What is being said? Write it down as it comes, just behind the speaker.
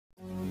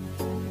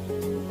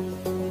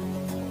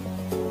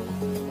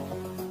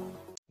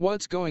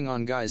What's going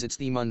on, guys? It's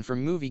the Mun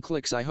from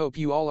Moviecliks. I hope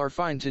you all are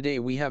fine. Today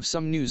we have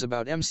some news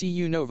about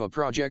MCU Nova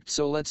project,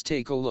 so let's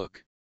take a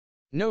look.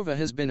 Nova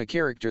has been a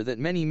character that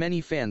many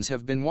fans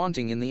have been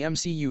wanting in the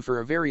MCU for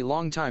a very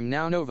long time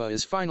now. Nova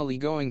is finally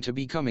going to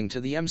be coming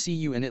to the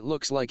MCU, and it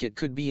looks like it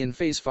could be in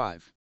Phase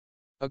 5.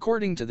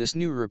 According to this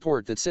new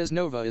report that says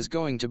Nova is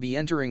going to be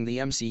entering the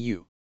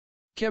MCU.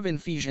 Kevin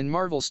Feige and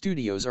Marvel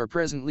Studios are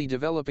presently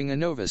developing a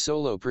Nova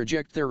solo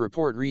project. Their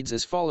report reads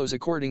as follows: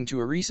 according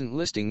to a recent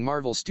listing,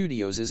 Marvel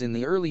Studios is in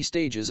the early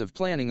stages of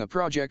planning a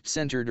project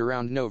centered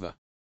around Nova.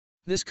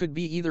 This could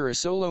be either a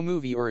solo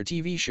movie or a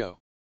TV show.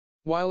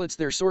 While it's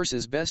their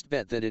sources' best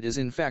bet that it is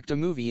in fact a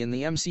movie in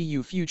the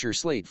MCU future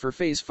slate for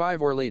Phase 5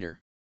 or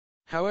later.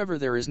 However,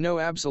 there is no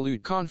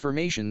absolute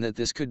confirmation that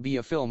this could be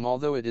a film.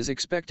 Although it is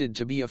expected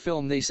to be a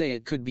film, they say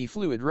it could be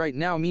fluid right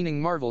now,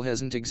 meaning Marvel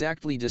hasn't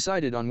exactly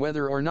decided on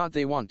whether or not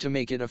they want to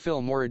make it a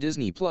film or a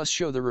Disney Plus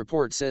show. The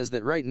report says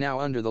that right now,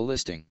 under the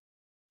listing,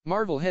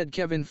 Marvel head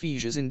Kevin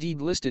Feige is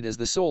indeed listed as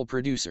the sole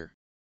producer,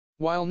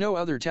 while no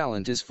other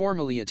talent is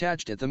formally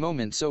attached at the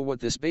moment. So what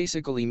this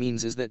basically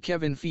means is that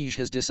Kevin Feige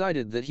has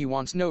decided that he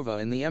wants Nova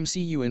in the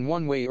MCU in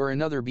one way or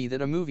another, be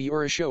that a movie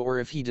or a show, or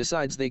if he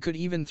decides they could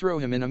even throw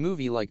him in a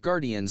movie like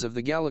Guardians of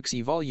the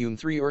Galaxy Volume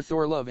 3 or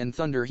Thor Love and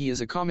Thunder. He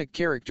is a comic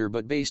character,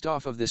 but based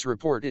off of this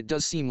report it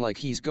does seem like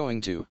he's going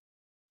to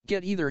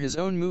get either his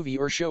own movie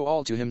or show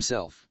all to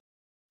himself.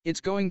 It's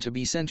going to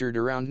be centered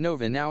around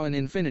Nova. Now in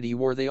Infinity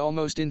War they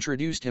almost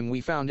introduced him. We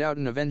found out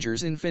in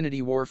Avengers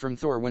Infinity War from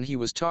Thor when he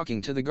was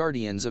talking to the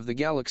Guardians of the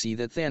Galaxy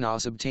that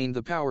Thanos obtained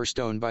the Power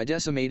Stone by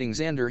decimating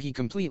Xandar. He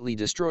completely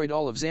destroyed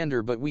all of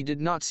Xandar, but we did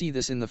not see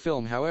this in the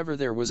film. However,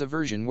 there was a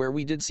version where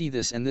we did see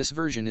this, and this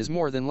version is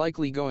more than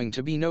likely going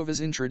to be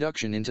Nova's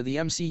introduction into the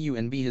MCU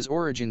and be his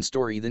origin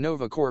story. The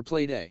Nova Corps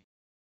played a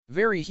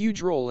very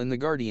huge role in the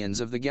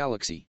Guardians of the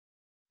Galaxy.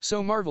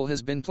 So Marvel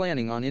has been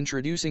planning on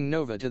introducing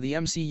Nova to the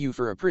MCU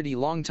for a pretty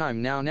long time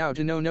now. Now,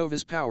 to know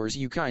Nova's powers,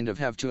 you kind of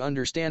have to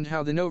understand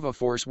how the Nova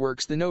Force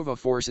works. The Nova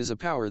Force is a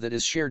power that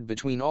is shared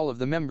between all of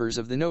the members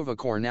of the Nova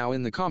Corps. Now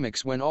in the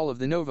comics, when all of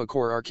the Nova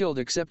Corps are killed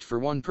except for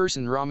one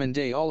person, Raman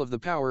Day, all of the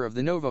power of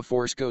the Nova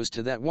Force goes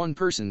to that one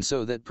person,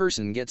 so that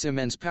person gets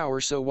immense power.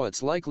 So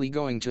what's likely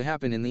going to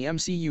happen in the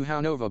MCU,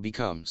 how Nova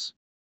becomes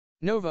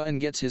Nova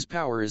and gets his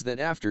power, is that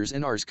after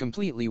Xandar is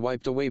completely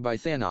wiped away by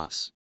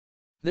Thanos,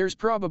 there's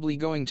probably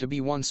going to be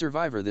one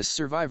survivor. This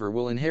survivor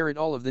will inherit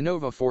all of the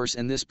Nova Force,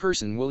 and this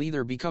person will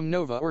either become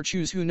Nova or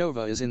choose who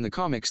Nova is. In the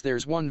comics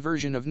there's one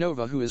version of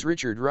Nova who is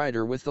Richard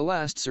Rider, with the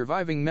last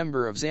surviving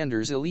member of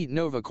Xandar's elite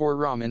Nova Corps.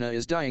 Ramana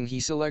is dying. He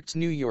selects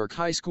New York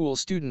high school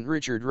student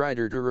Richard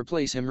Rider to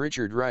replace him.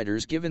 Richard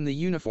Rider's given the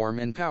uniform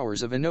and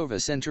powers of a Nova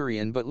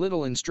Centurion, but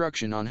little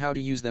instruction on how to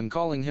use them.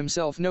 Calling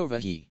himself Nova,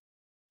 he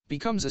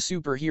becomes a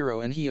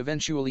superhero, and he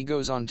eventually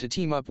goes on to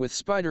team up with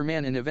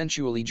Spider-Man and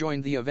eventually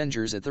joined the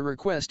Avengers at the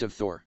request of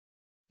Thor.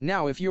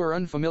 Now if you are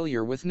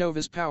unfamiliar with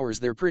Nova's powers,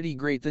 they're pretty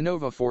great. The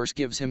Nova Force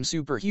gives him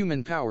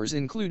superhuman powers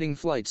including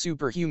flight,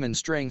 superhuman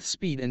strength,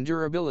 speed and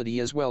durability,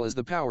 as well as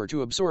the power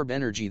to absorb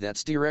energy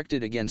that's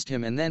directed against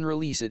him and then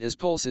release it as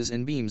pulses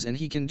and beams, and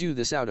he can do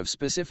this out of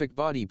specific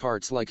body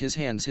parts like his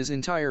hands, his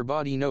entire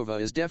body. Nova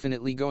is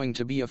definitely going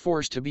to be a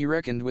force to be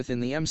reckoned with in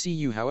the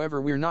MCU.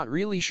 However, we're not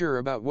really sure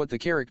about what the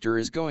character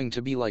is going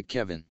to be like.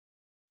 Kevin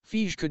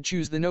Feige could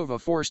choose the Nova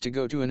Force to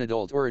go to an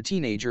adult or a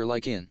teenager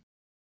like in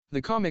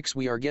the comics.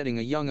 We are getting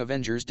a Young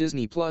Avengers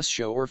Disney Plus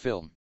show or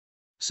film,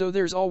 so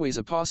there's always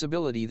a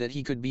possibility that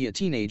he could be a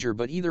teenager.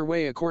 But either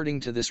way, according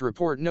to this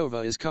report,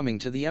 Nova is coming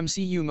to the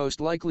MCU, most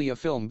likely a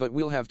film, but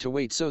we'll have to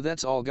wait. So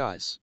that's all,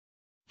 guys.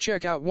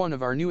 Check out one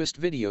of our newest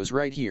videos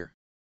right here,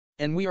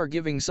 and we are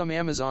giving some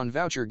Amazon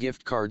voucher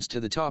gift cards to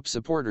the top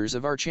supporters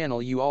of our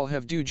channel. You all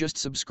have to just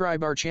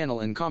subscribe our channel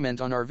and comment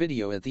on our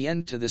video. At the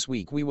end to this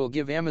week we will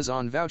give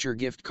Amazon voucher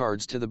gift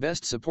cards to the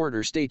best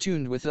supporter. Stay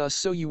tuned with us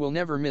so you will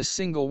never miss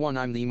single one.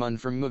 I'm the Mun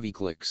from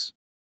Moviecliks.